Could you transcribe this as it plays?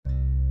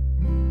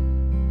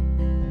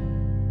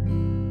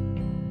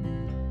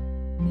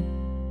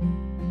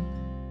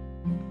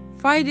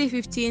Friday,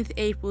 15th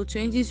April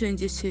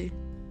 2022.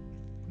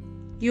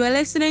 You are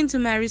listening to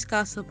Mary's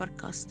Castle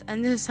podcast,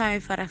 and this is Simon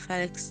Father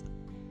Felix.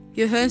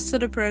 Your host for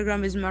the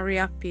program is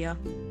Maria Pia.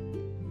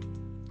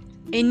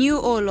 In you,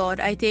 O Lord,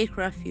 I take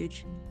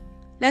refuge.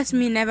 Let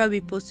me never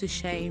be put to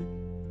shame.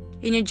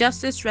 In your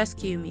justice,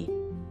 rescue me.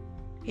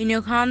 In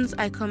your hands,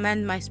 I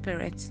commend my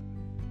spirit.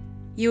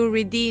 You will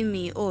redeem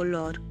me, O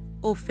Lord,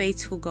 O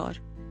faithful God.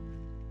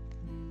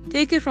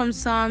 Take it from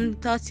Psalm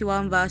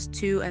 31, verse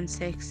 2 and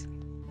 6.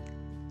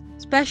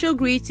 Special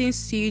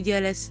greetings to you,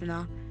 dear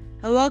listener,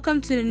 and welcome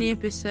to the new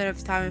episode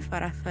of Time with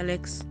Father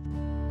Felix.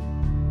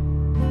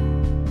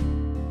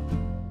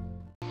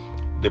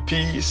 The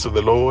peace of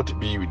the Lord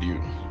be with you.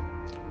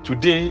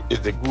 Today is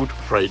the Good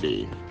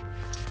Friday.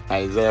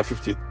 Isaiah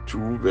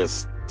 52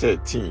 verse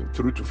 13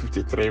 through to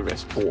 53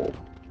 verse 12.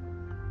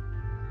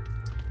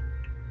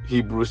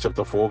 Hebrews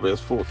chapter 4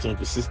 verse 14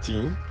 to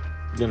 16.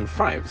 Then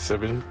 5,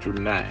 7 to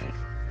 9.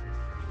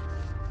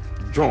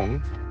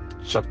 John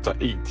chapter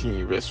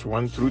 18 verse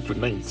 1 through to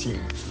 19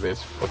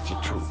 verse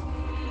 42.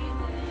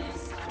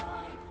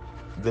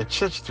 The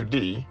church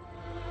today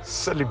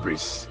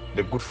celebrates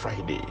the Good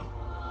Friday.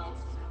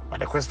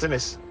 But the question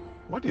is,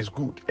 what is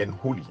good and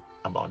holy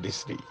about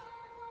this day?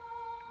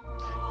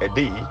 A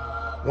day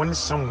when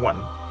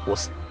someone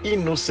was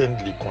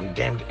innocently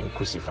condemned and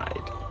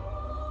crucified.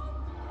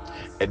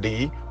 A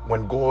day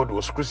when God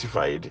was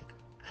crucified.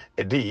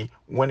 A day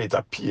when it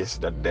appears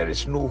that there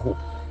is no hope.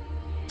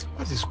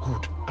 What is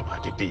good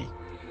about the day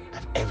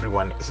that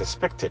everyone is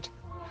expected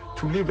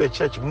to leave the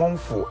church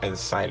mournful and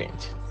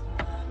silent?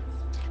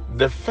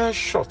 The first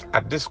shot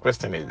at this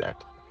question is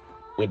that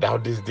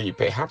without this day,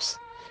 perhaps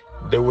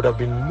there would have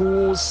been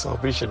no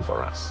salvation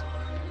for us.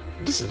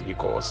 This is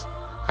because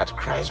had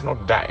Christ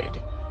not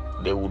died,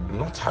 there would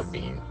not have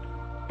been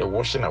the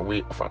washing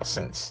away of our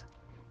sins.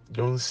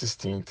 John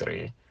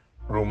 16:3,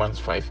 Romans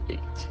 5:8.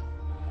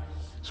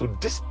 So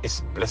this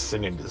is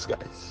blessing in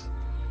disguise.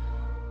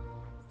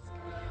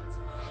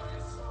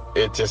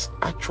 It is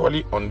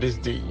actually on this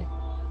day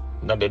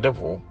that the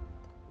devil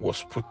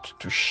was put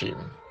to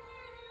shame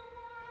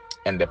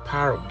and the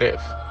power of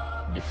death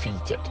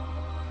defeated.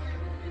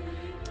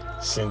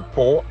 St.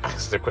 Paul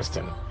asked the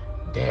question,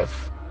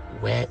 death,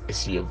 where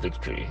is your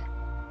victory?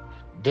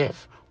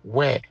 Death,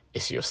 where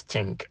is your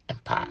sting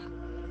and power?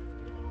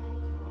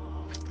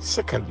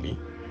 Secondly,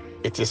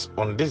 it is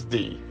on this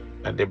day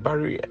that the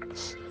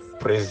barriers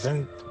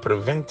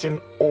preventing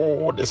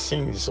all the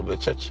sins of the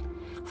church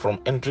from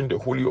entering the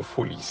Holy of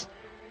Holies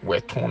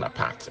were torn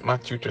apart.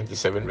 Matthew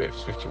 27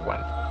 verse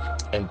 51.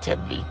 And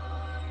thirdly,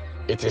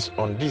 it is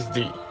on this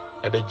day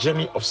that the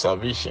journey of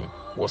salvation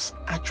was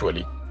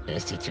actually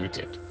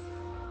instituted.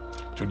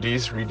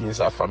 Today's readings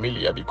are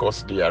familiar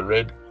because they are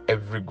read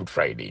every Good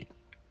Friday.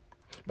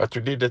 But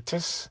today's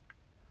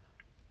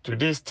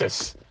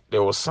text,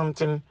 there was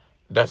something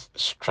that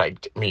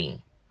struck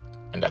me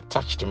and that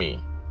touched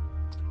me.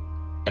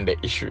 And the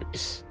issue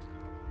is,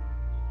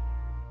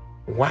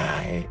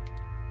 why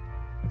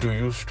do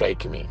you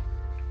strike me?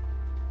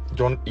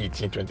 John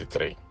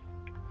 18:23.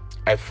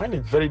 I find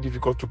it very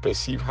difficult to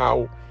perceive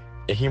how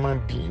a human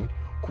being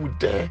could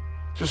dare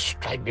to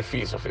strike the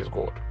face of his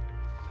God,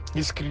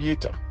 his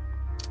creator,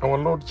 our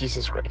Lord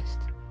Jesus Christ,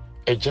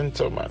 a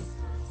gentleman.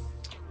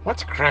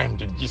 What crime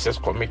did Jesus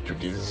commit to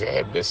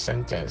deserve the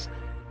sentence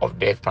of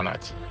death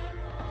penalty?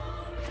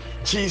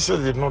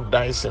 Jesus did not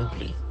die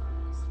simply.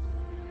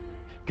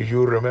 Do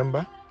you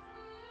remember?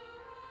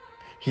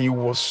 He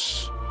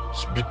was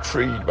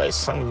betrayed by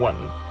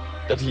someone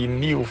that he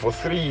knew for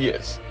 3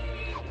 years,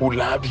 who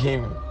loved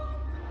him.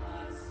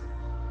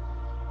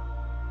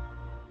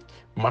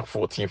 Mark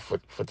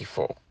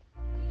 14:44.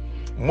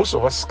 Most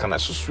of us can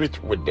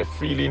associate with the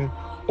feeling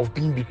of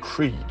being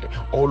betrayed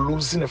or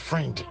losing a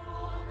friend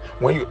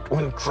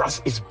when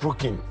trust is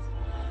broken.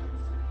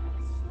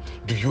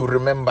 Do you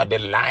remember the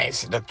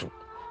lies that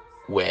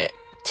were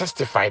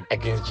testified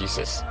against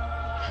Jesus,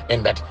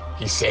 and that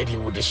he said he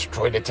would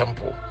destroy the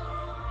temple,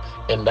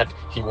 and that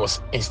he was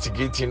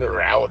instigating a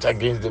riot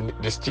against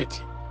the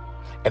state,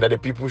 and that the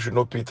people should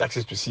not pay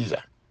taxes to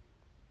Caesar?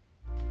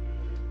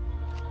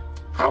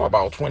 How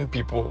about when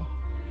people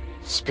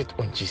spit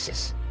on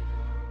Jesus?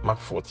 Mark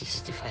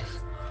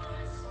 40:65.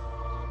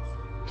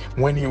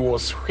 When he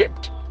was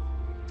whipped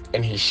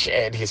and he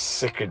shed his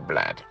sacred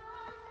blood.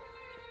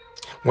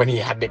 When he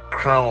had the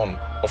crown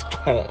of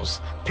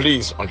thorns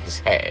placed on his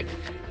head.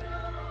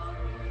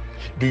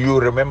 Do you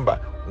remember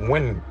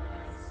when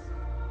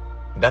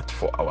that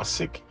for our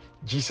sake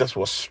Jesus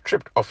was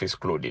stripped of his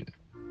clothing?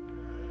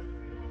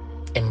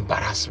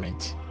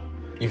 Embarrassment.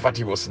 In fact,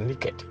 he was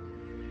naked.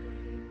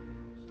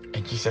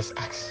 And Jesus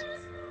asked,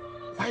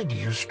 why do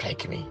you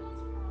strike me?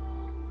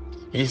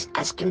 He is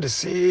asking the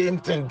same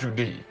thing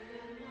today.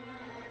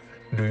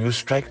 Do you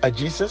strike at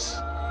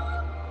Jesus?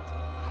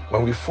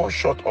 When we fall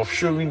short of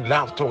showing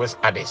love towards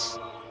others,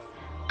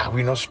 are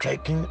we not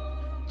striking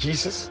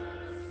Jesus?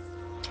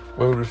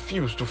 When we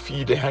refuse to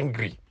feed the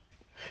hungry,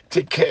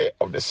 take care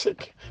of the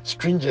sick,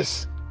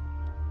 strangers,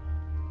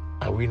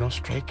 are we not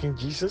striking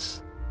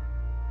Jesus?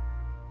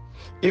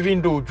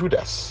 Even though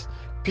Judas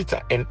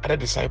Peter and other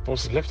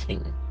disciples left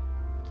him,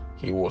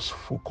 he was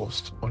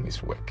focused on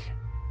his work.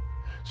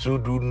 So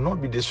do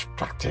not be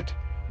distracted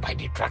by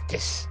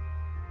detractors.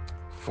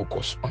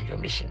 Focus on your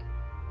mission.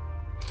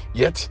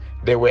 Yet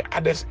there were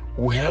others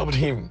who helped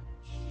him.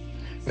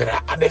 There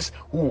are others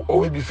who will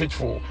always be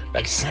faithful,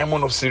 like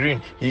Simon of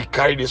Cyrene. He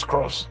carried his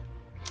cross.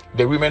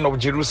 The women of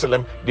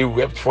Jerusalem, they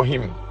wept for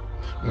him.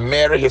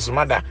 Mary, his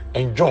mother,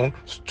 and John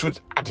stood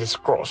at his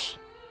cross.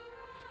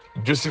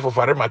 Joseph of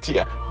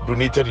Arimathea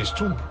donated his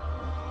tomb.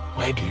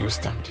 Why do you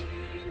stand?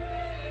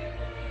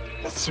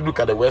 Let's look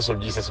at the words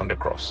of Jesus on the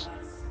cross.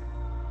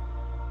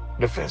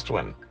 The first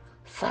one,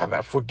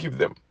 Father, forgive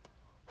them,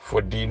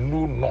 for they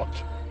know not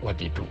what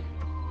they do.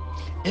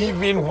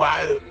 Even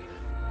while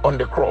on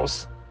the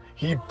cross,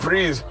 he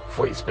prays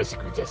for his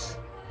persecutors.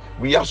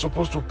 We are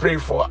supposed to pray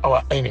for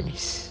our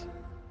enemies.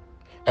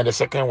 And the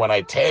second one,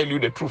 I tell you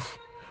the truth,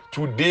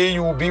 today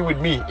you will be with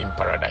me in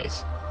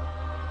paradise.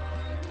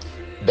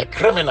 The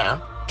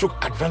criminal took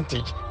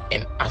advantage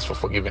and asked for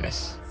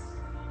forgiveness.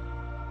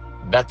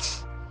 That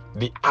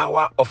the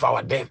hour of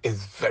our death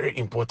is very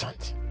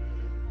important.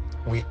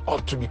 We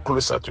ought to be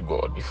closer to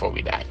God before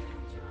we die.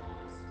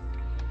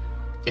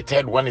 The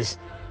third one is,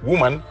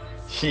 woman,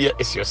 here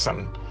is your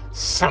son.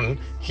 Son,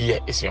 here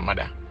is your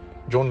mother.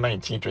 John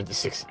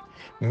 19:26.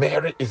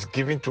 Mary is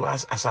given to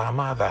us as our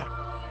mother.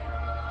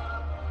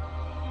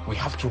 We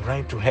have to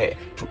run to her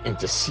to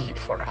intercede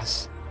for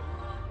us.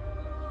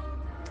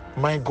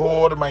 My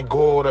God,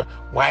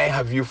 why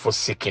have you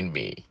forsaken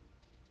me?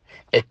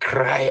 A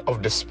cry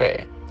of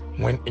despair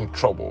when in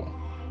trouble.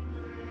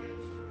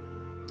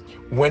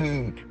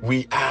 When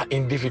we are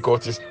in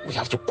difficulties, we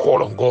have to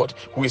call on God,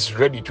 who is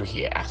ready to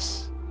hear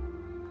us.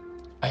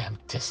 I am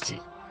thirsty.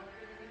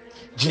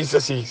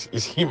 Jesus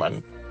is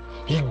human.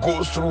 He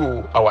goes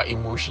through our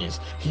emotions.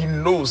 He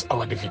knows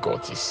our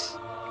difficulties.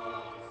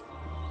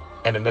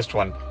 And the next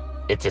one,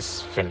 it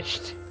is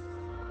finished.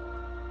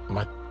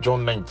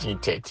 John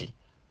 19:30.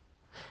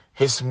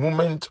 His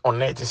moment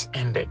on earth is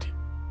ended.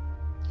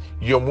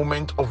 Your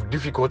moment of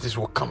difficulties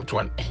will come to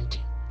an end.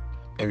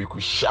 And we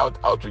could shout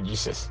out to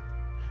Jesus,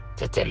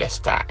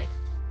 Tetelestai.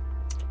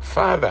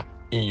 Father,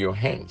 in your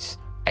hands,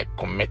 I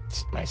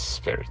commit my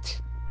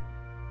spirit.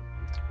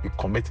 We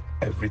commit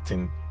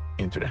everything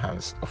into the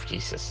hands of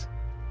Jesus.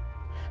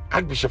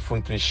 Archbishop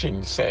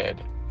Fontaine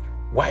said,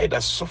 why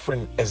does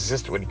suffering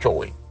exist with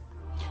joy?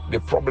 The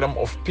problem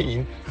of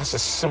pain has a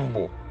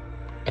symbol,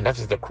 and that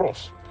is the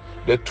cross.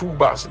 The two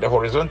bars, the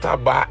horizontal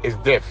bar is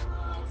death,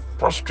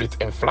 prostrate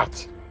and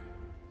flat.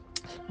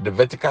 The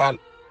vertical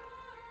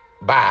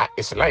bar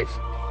is life,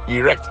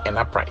 erect and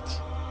upright.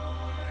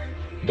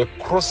 The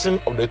crossing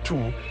of the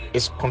two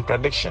is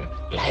contradiction,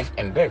 life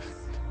and death,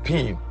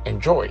 pain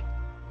and joy.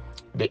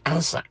 The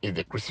answer is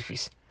the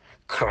crucifix.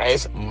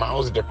 Christ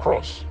mounts the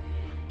cross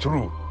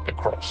through the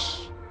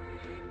cross,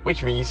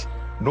 which means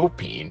no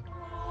pain,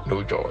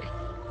 no joy.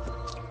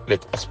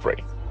 Let us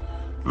pray.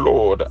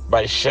 Lord,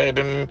 by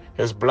shedding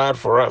his blood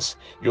for us,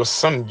 your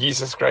Son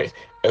Jesus Christ,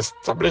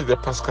 establish the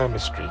Paschal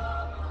mystery.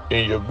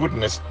 In your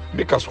goodness,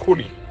 make us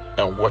holy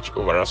and watch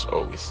over us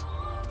always.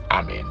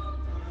 Amen.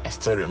 I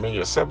still remain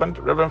your servant,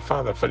 Reverend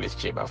Father Felix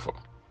Chebafo.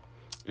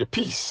 The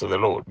peace of the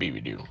Lord be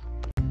with you.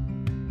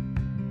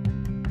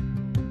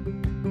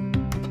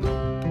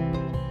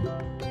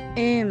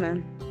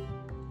 Amen.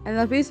 And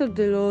the peace of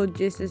the Lord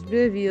Jesus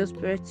be with your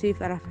spirit too,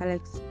 Father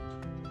Felix.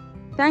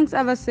 Thanks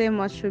ever so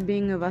much for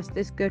being with us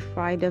this Good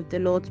Friday of the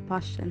Lord's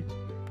Passion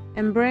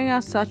and bringing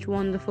us such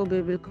wonderful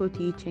biblical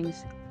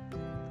teachings.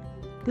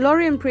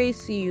 Glory and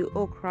praise to you,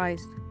 O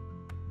Christ.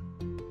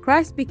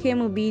 Christ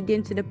became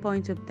obedient to the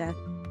point of death,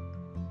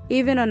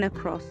 even on a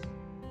cross.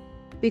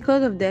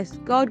 Because of this,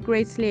 God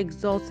greatly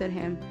exalted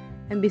him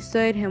and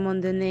bestowed him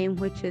on the name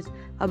which is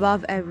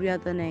above every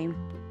other name.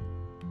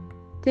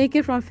 Take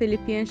it from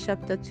Philippians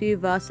chapter 2,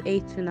 verse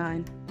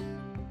 8-9.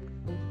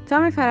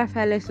 Tommy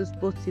Farafeles was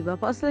brought to the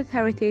Apostolic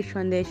Heritage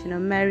Foundation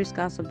of Mary's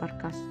Castle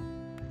Barkas.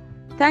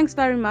 Thanks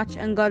very much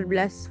and God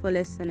bless for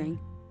listening.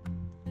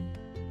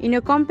 In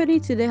your company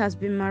today has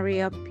been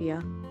Maria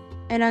Pia,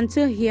 and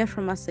until you hear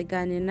from us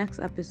again in the next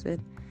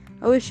episode,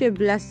 I wish you a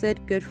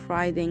blessed Good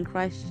Friday in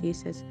Christ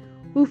Jesus,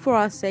 who for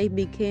our sake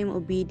became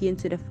obedient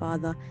to the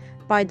Father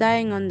by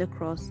dying on the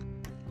cross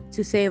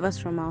to save us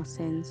from our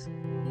sins.